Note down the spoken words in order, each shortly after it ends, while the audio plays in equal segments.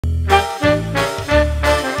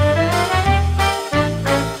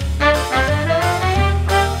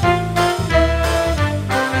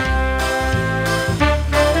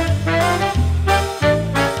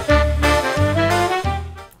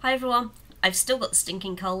I've still got the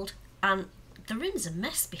stinking cold, and the room's a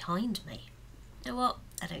mess behind me. You know what?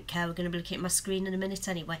 I don't care, we're going to be looking at my screen in a minute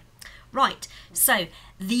anyway. Right, so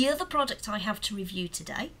the other product I have to review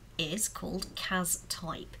today is called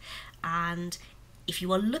KAZ-Type, and if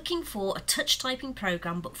you are looking for a touch typing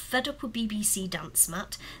program but fed up with BBC Dance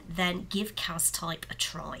Mat, then give KAZ-Type a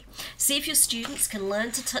try. See if your students can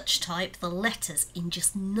learn to touch type the letters in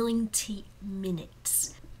just 90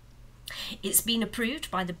 minutes. It's been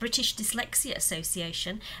approved by the British Dyslexia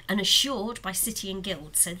Association and assured by City and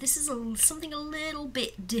Guilds, so this is something a little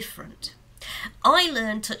bit different. I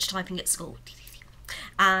learned touch typing at school,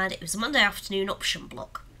 and it was a Monday afternoon option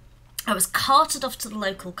block. I was carted off to the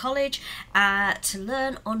local college to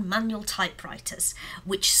learn on manual typewriters,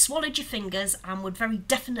 which swallowed your fingers and would very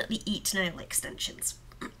definitely eat nail extensions.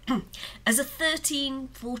 As a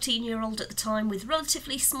 14-year-old at the time with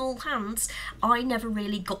relatively small hands, I never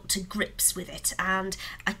really got to grips with it, and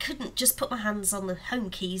I couldn't just put my hands on the home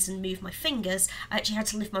keys and move my fingers. I actually had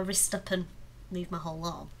to lift my wrist up and move my whole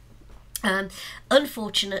arm.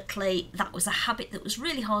 Unfortunately, that was a habit that was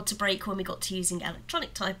really hard to break when we got to using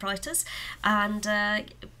electronic typewriters, and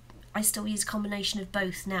I still use a combination of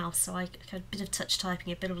both now, so I had a bit of touch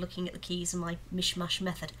typing, a bit of looking at the keys and my mishmash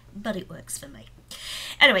method, but it works for me.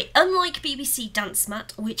 Anyway, unlike BBC Dance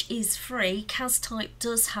Mat, which is free, KAZ-Type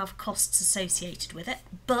does have costs associated with it,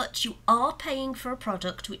 but you are paying for a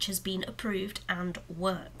product which has been approved and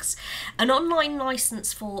works. An online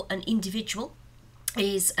licence for an individual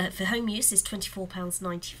is for home use is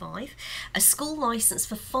 £24.95. A school licence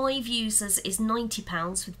for 5 users is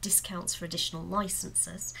 £90 with discounts for additional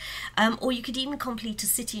licences. Or you could even complete a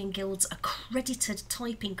City and Guilds accredited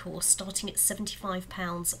typing course starting at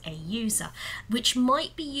 £75 a user, which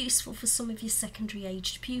might be useful for some of your secondary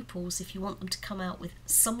aged pupils if you want them to come out with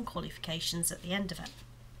some qualifications at the end of it.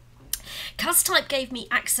 KAZ-Type gave me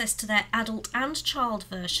access to their adult and child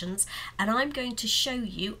versions, and I'm going to show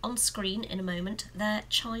you on screen in a moment their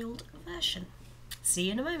child version. See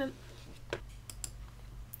you in a moment.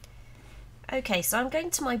 Okay, so I'm going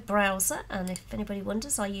to my browser, and if anybody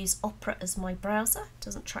wonders, I use Opera as my browser. It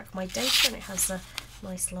doesn't track my data, and it has a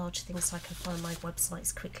nice large thing so I can find my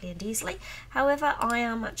websites quickly and easily. However, I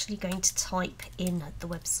am actually going to type in the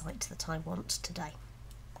website that I want today.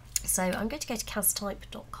 So I'm going to go to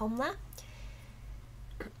KAZtype.com there,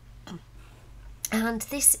 and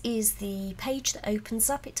this is the page that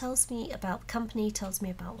opens up. It tells me about the company, tells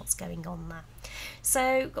me about what's going on there.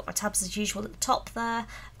 So got my tabs as usual at the top there.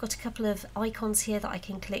 I've got a couple of icons here that I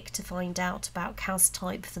can click to find out about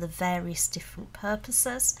KAZ-Type for the various different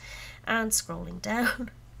purposes, and scrolling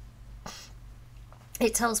down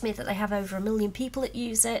it tells me that they have over 1 million people that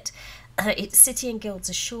use it. It's City and Guilds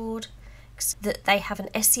assured, that they have an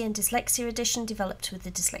SEN Dyslexia edition developed with the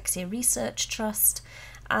Dyslexia Research Trust,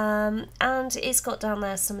 and it's got down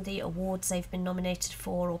there some of the awards they've been nominated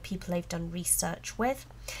for or people they've done research with.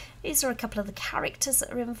 These are a couple of the characters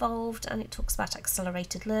that are involved, and it talks about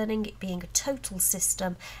accelerated learning, it being a total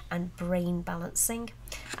system and brain balancing,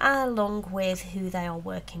 along with who they are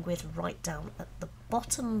working with right down at the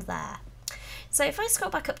bottom there. So if I scroll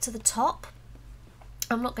back up to the top,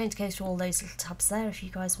 I'm not going to go through all those little tabs there. If you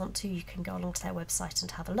guys want to, you can go along to their website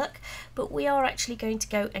and have a look. But we are actually going to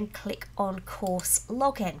go and click on course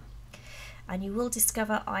login. And you will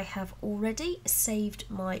discover I have already saved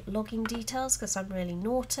my login details because I'm really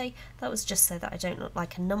naughty. That was just so that I don't look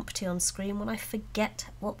like a numpty on screen when I forget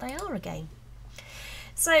what they are again.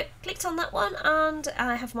 So clicked on that one, and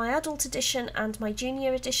I have my adult edition and my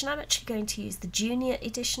junior edition. I'm actually going to use the junior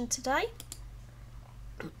edition today.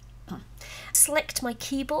 Select my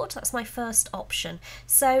keyboard, that's my first option.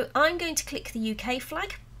 So I'm going to click the UK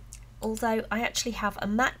flag, although I actually have a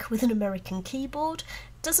Mac with an American keyboard.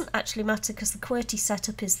 Doesn't actually matter because the QWERTY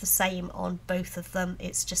setup is the same on both of them.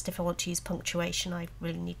 It's just if I want to use punctuation, I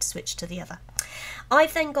really need to switch to the other.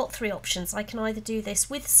 I've then got 3 options. I can either do this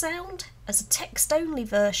with sound, as a text-only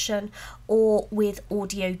version, or with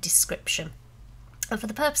audio description. And for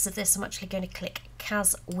the purpose of this, I'm actually going to click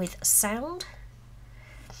KAZ with sound.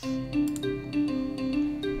 We'll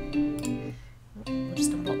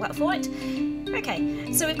just unblock that for it.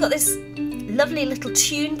 Okay, so we've got this lovely little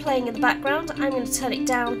tune playing in the background. I'm going to turn it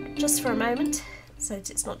down just for a moment so that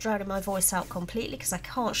it's not drowning my voice out completely because I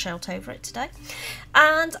can't shout over it today.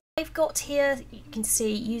 And I've got here, you can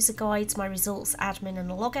see user guides, my results, admin and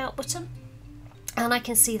a logout button. And I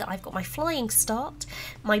can see that I've got my flying start,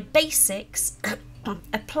 my basics,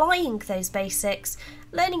 applying those basics,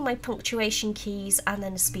 learning my punctuation keys, and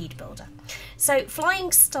then a speed builder. So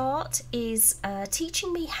flying start is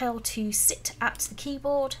teaching me how to sit at the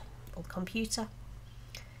keyboard or the computer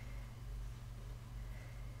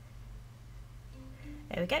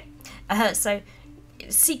There we go. So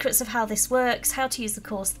secrets of how this works, how to use the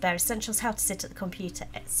course, the bare essentials, how to sit at the computer,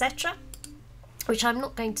 etc., which I'm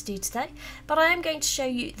not going to do today, but I am going to show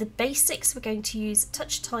you the basics. We're going to use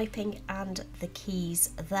touch typing and the keys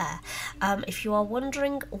there. If you are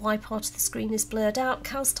wondering why part of the screen is blurred out,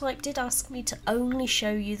 KAZ-Type did ask me to only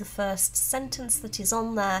show you the first sentence that is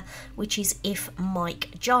on there, which is if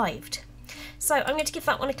Mike jived. So I'm going to give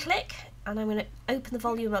that one a click, and I'm going to open the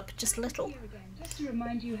volume up just a little. Just to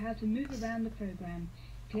remind you how to move around the program,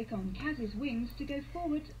 click on KAZ's wings to go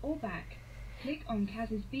forward or back. Click on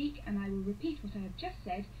KAZ's beak and I will repeat what I have just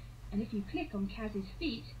said, and if you click on KAZ's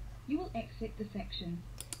feet, you will exit the section.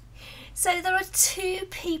 So there are two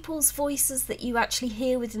people's voices that you actually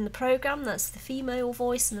hear within the programme. That's the female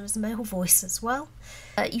voice and there's a male voice as well.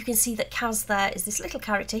 You can see that Kaz there is this little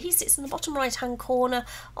character. He sits in the bottom right hand corner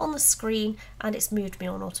on the screen, and it's moved me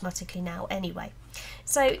on automatically now anyway.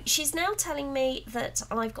 So she's now telling me that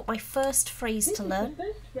I've got my first phrase to learn. This is the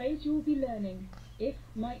first phrase you will be learning, if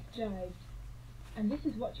Mike jived. And this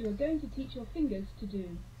is what you are going to teach your fingers to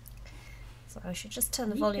do. So I should just turn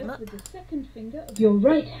the volume up. Reach up with the second finger of your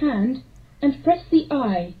right hand and press the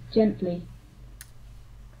I gently.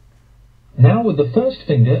 Now with the first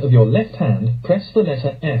finger of your left hand, press the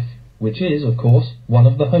letter F, which is, of course, one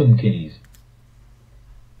of the home keys.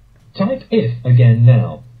 Type if again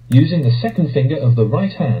now, using the second finger of the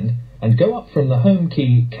right hand, and go up from the home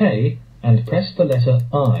key K and press the letter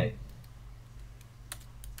I.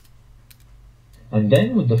 And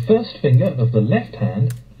then with the first finger of the left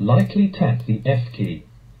hand, lightly tap the F key.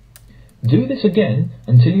 Do this again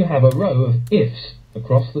until you have a row of ifs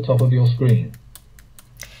across the top of your screen.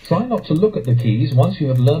 Try not to look at the keys once you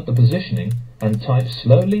have learnt the positioning, and type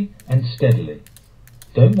slowly and steadily.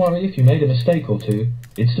 Don't worry if you made a mistake or two,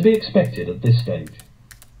 it's to be expected at this stage.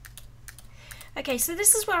 Okay, so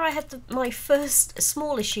this is where I had my first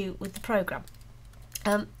small issue with the programme.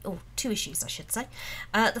 Two issues I should say.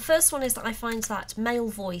 The first one is that I find that male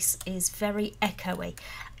voice is very echoey.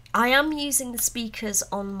 I am using the speakers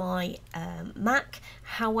on my Mac,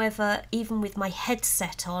 however, even with my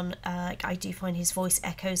headset on, I do find his voice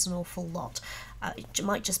echoes an awful lot. It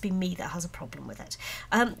might just be me that has a problem with it.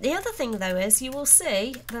 The other thing though is you will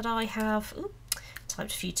see that I have...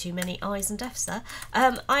 typed a few too many I's and F's there.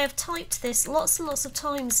 I have typed this lots and lots of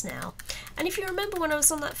times now, and if you remember when I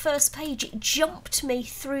was on that first page, it jumped me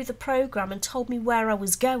through the programme and told me where I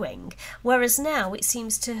was going, whereas now it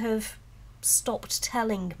seems to have stopped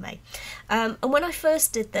telling me. And when I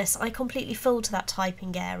first did this, I completely filled that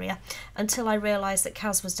typing area until I realised that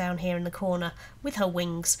Kaz was down here in the corner with her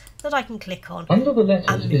wings that I can click on. Under the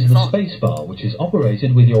letters is the spacebar, which is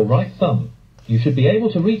operated with your right thumb. You should be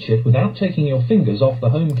able to reach it without taking your fingers off the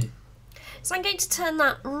home key. So I'm going to turn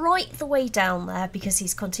that right the way down there because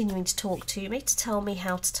he's continuing to talk to me to tell me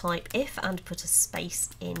how to type if and put a space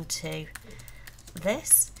into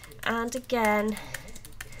this. And again,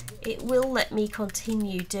 it will let me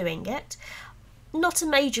continue doing it. Not a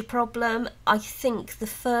major problem. I think the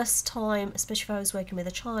first time, especially if I was working with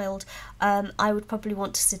a child, I would probably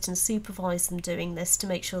want to sit and supervise them doing this to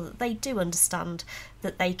make sure that they do understand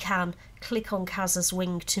that they can click on Kaz's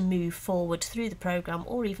wing to move forward through the programme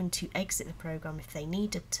or even to exit the programme if they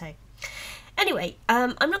needed to. Anyway,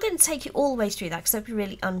 I'm not going to take you all the way through that because that would be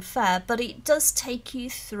really unfair, but it does take you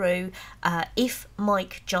through if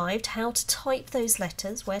Mike jived, how to type those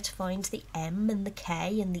letters, where to find the M and the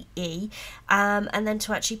K and the E, and then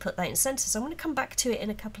to actually put that in sentences. I'm going to come back to it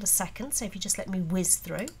in a couple of seconds, so if you just let me whiz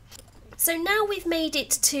through. So now we've made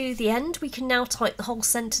it to the end, we can now type the whole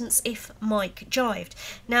sentence, if Mike jived.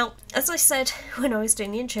 Now, as I said when I was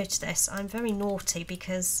doing the intro to this, I'm very naughty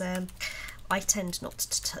because I tend not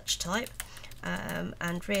to touch type.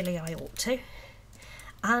 And really I ought to,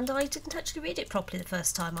 and I didn't actually read it properly the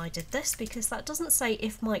first time I did this because that doesn't say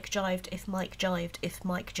if Mike jived, if Mike jived, if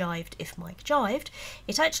Mike jived, if Mike jived.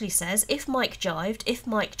 It actually says if Mike jived, if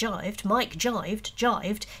Mike jived, Mike jived,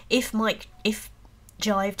 jived, if Mike, if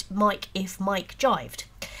jived, Mike, if Mike jived.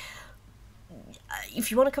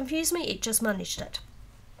 If you want to confuse me, it just managed it.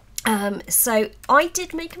 So I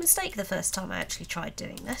did make a mistake the first time I actually tried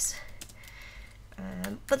doing this.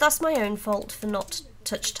 But that's my own fault for not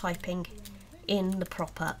touch typing in the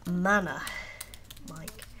proper manner.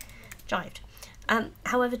 Mike jived.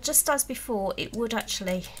 However, just as before, it would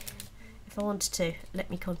actually, if I wanted to,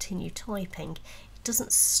 let me continue typing. It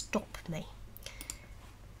doesn't stop me.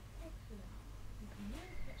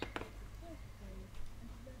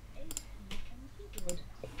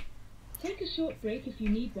 Take a short break if you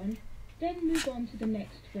need one. Then move on to the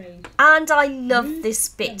next phrase. And I love this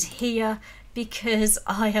bit here because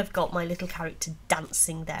I have got my little character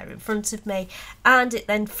dancing there in front of me, and it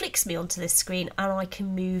then flicks me onto this screen and I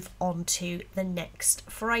can move on to the next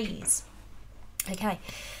phrase. Okay.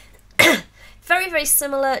 Very, very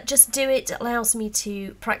similar, just do it. It allows me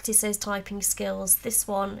to practice those typing skills. This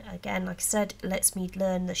one, again, like I said, lets me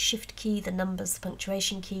learn the shift key, the numbers, the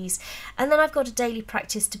punctuation keys. And then I've got a daily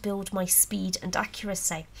practice to build my speed and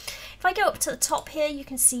accuracy. If I go up to the top here, you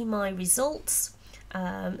can see my results.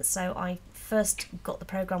 So I first got the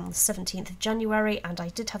programme on the 17th of January and I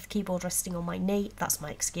did have the keyboard resting on my knee, that's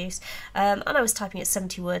my excuse, and I was typing at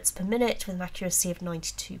 70 words per minute with an accuracy of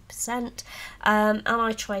 92%, and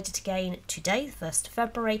I tried it again today, the 1st of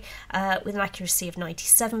February, with an accuracy of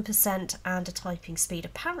 97% and a typing speed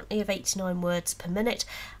apparently of 89 words per minute.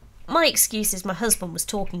 My excuse is my husband was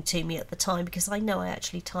talking to me at the time because I know I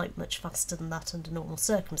actually type much faster than that under normal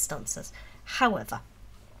circumstances. However,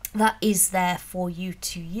 that is there for you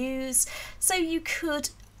to use. So you could,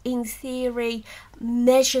 in theory,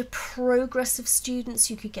 measure progress of students.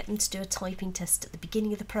 You could get them to do a typing test at the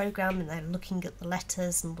beginning of the programme and they're looking at the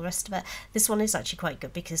letters and the rest of it. This one is actually quite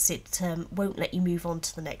good because it won't let you move on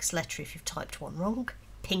to the next letter if you've typed one wrong.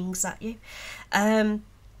 Pings at you.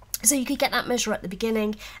 So you could get that measure at the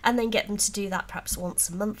beginning and then get them to do that perhaps once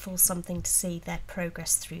a month or something to see their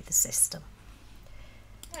progress through the system.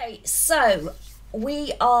 Okay, so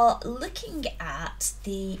we are looking at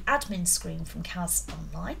the admin screen from KAZ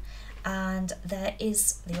Online, and there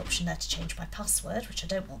is the option there to change my password, which I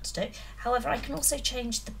don't want to do. However, I can also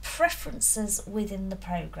change the preferences within the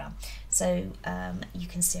programme. So you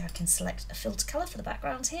can see I can select a filter colour for the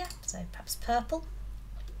background here, so perhaps purple.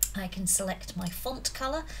 I can select my font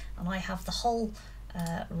colour, and I have the whole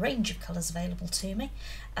range of colours available to me.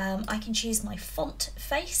 I can choose my font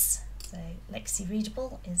face. So Lexi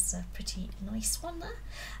Readable is a pretty nice one there,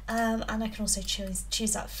 and I can also choose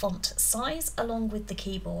that font size along with the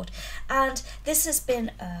keyboard. And this has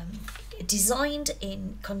been designed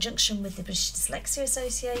in conjunction with the British Dyslexia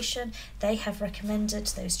Association. They have recommended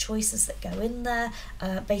those choices that go in there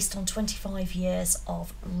based on 25 years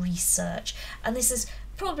of research, and this is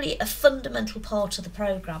probably a fundamental part of the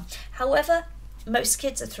programme. However, most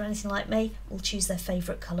kids, if they're anything like me, will choose their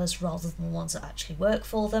favourite colours rather than the ones that actually work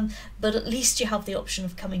for them, but at least you have the option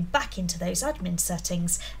of coming back into those admin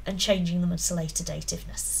settings and changing them at a later date if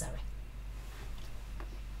necessary.